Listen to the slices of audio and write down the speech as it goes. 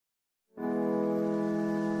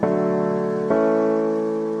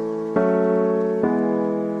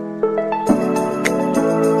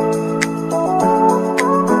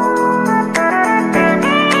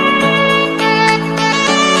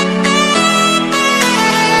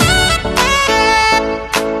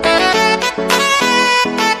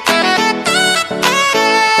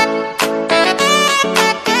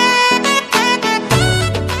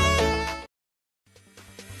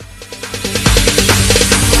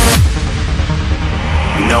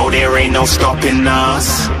there ain't no stopping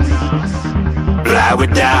us. Fly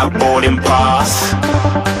without boarding pass.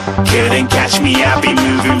 Couldn't catch me, I'll be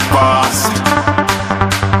moving fast.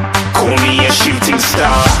 Call me a shooting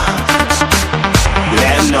star.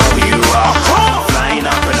 Let them know who you are. Flying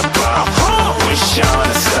up in a bar. Wish on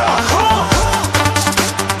a star.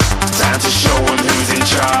 Time to show them who's in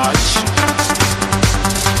charge.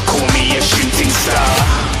 Call me a shooting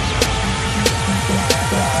star.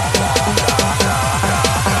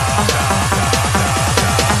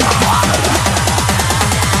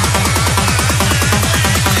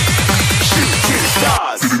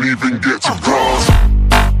 Didn't even get to bronze.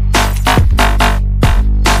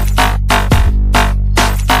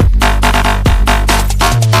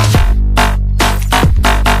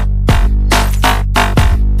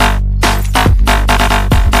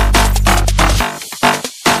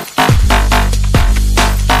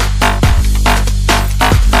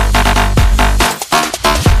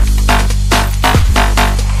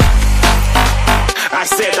 I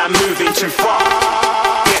said I'm moving too far.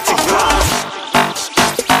 Get to glass.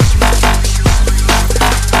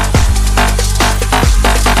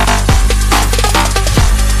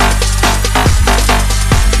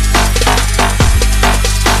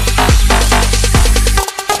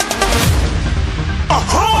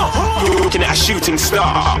 Looking at a shooting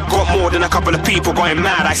star. Got more than a couple of people going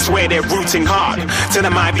mad, I swear they're rooting hard. Tell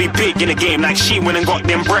them I'd be big in the game like she went and got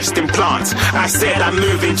them breast implants. I said I'm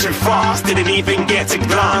moving too fast, didn't even get to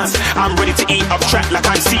glance. I'm ready to eat up track like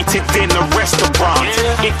I'm seated in a restaurant.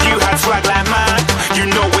 If you had swag like mine, you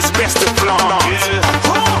know it's best to flaunt.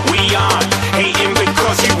 We aren't hating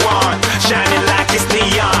because you aren't shining like it's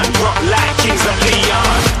neon, rock like kings of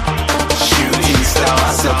Leon. Shooting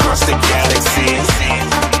stars across the galaxy.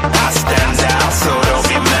 I stand out, so don't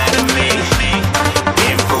be mad at me.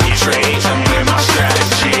 Infiltrate, I'm with my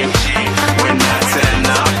strategy. When I turn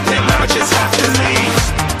up, them amateurs have to leave.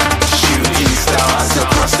 Shooting stars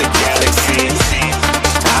across the galaxy.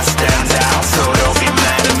 I stand out, so don't be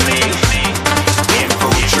mad at me.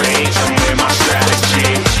 Infiltrate, I'm with my strategy.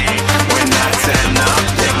 When I turn up,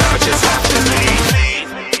 them amateurs have to leave.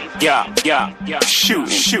 Yeah, shooting.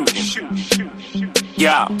 Yeah, shooting.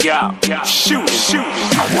 Yeah, shooting. Yeah,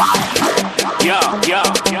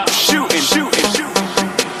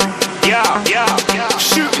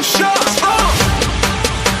 shooting shots.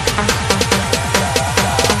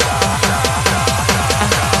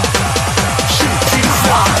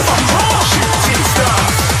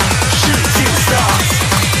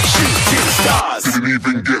 Shooting stars. Didn't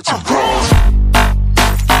even get to bronze.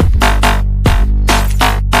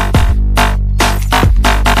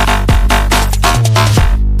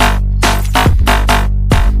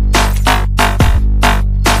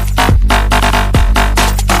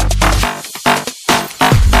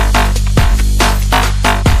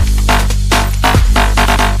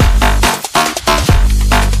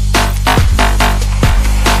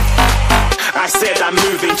 I said I'm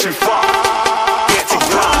moving too far. Get to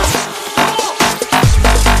glass.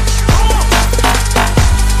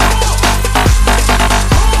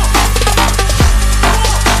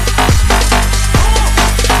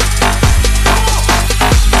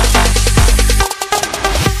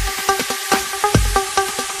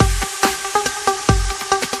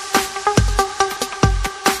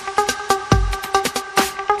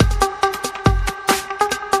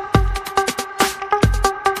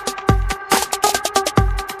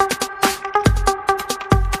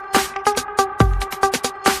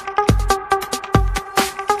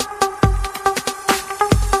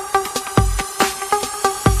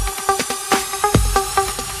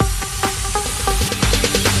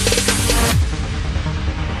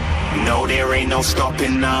 No, there ain't no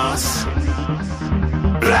stopping us.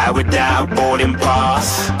 Fly without boarding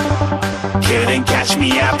pass. Couldn't catch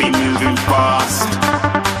me, I'll be moving fast.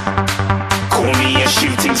 Call me a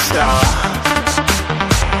shooting star.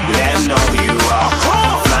 Let them know who you are.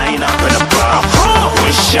 Flying up in a bar.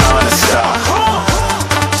 Wish on a star.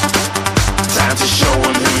 Time to show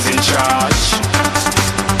them who's in charge.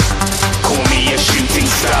 Call me a shooting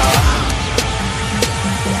star.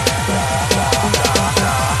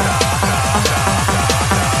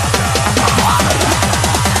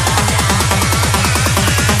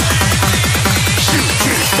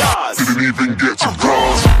 Didn't even get to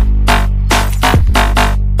bronze.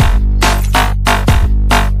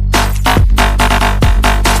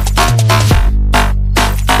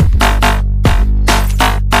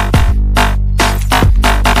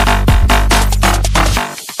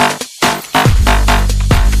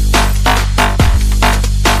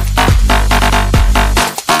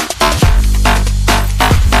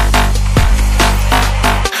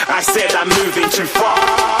 I said I'm moving too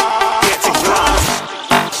far. a glance.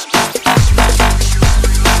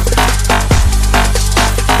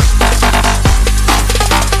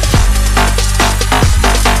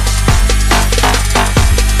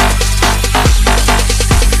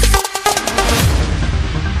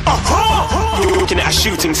 Looking at a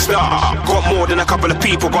shooting star. Got more than a couple of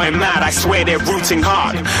people going mad, I swear they're rooting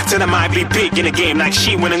hard. Tell them I'd be big in the game like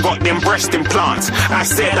she went and got them breast implants. I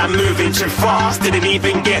said I'm moving too fast, didn't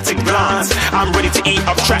even get a glance. I'm ready to eat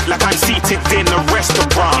up track like I'm seated in a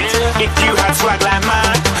restaurant. If you had swag like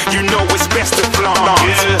mine, you know it's best to flaunt.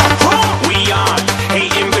 We aren't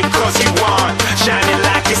hating because you aren't shining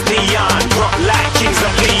like it's neon, rock like kings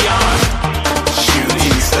of Leon.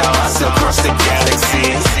 Shooting stars across the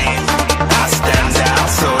galaxy, I stand out,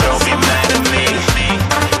 so don't be mad at me.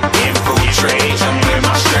 Infiltrate, I'm with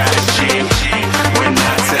my strategy. When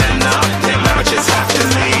I turn up, then I just have to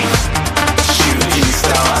leave. Shooting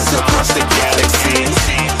stars across the galaxy,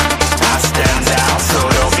 I stand out, so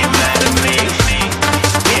don't be mad at me.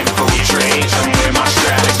 Infiltrate, I'm with my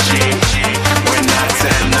strategy. When I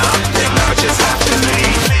turn up, then I just have to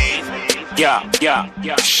leave. Yeah, shoot,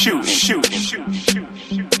 yeah, shoot,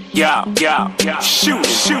 yeah, shooting,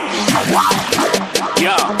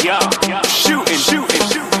 yeah,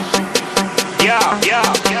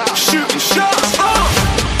 shooting shots.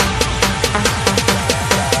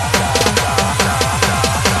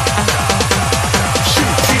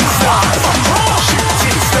 Shooting stars,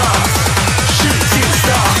 shooting stars, shooting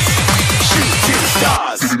stars, shooting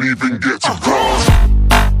stars. Didn't even get to cross.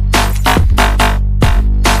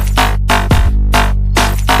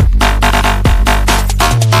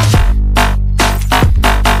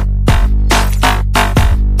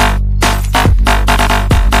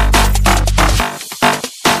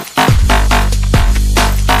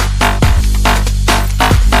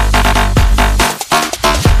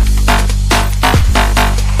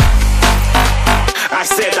 I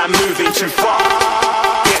said I'm moving too far,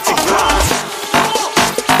 get a glance.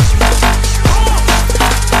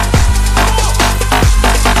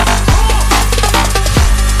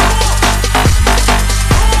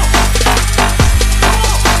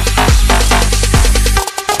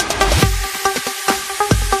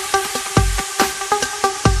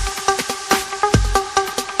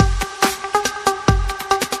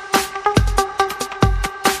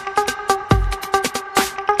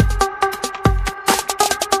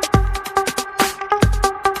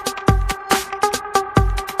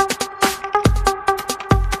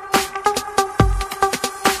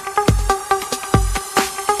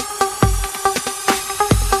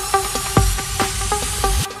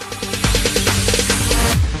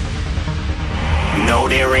 No,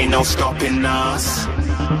 there ain't no stopping us.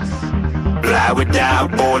 Fly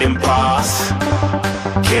without boarding pass.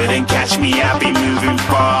 Couldn't catch me, I be moving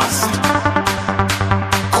fast.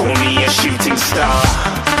 Call me a shooting star.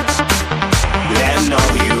 Let them know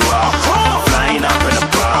who you are. Flying up in a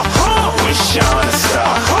bar, wish on a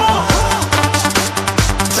star.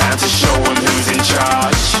 Time to show them who's in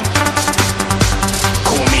charge.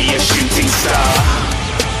 Call me a shooting star.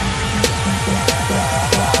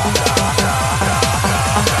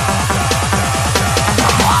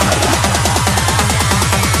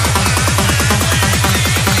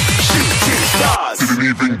 Didn't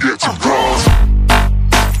even get to cross.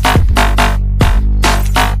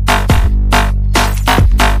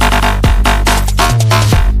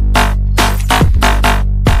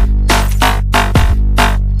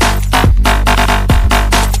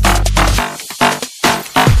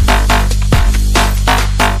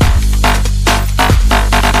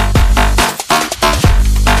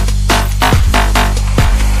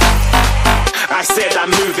 I said I'm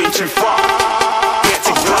moving too far, get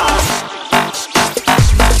a glance.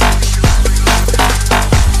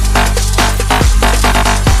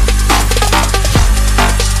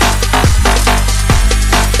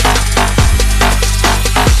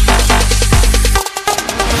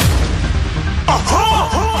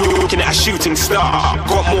 Looking at a shooting star.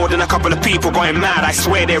 Got more than a couple of people going mad, I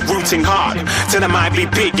swear they're rooting hard. Tell them I'd be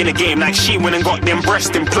big in the game like she went and got them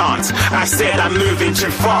breast implants. I said I'm moving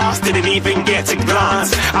too fast, didn't even get a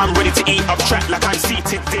glance. I'm ready to eat up track like I'm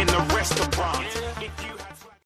seated in a restaurant.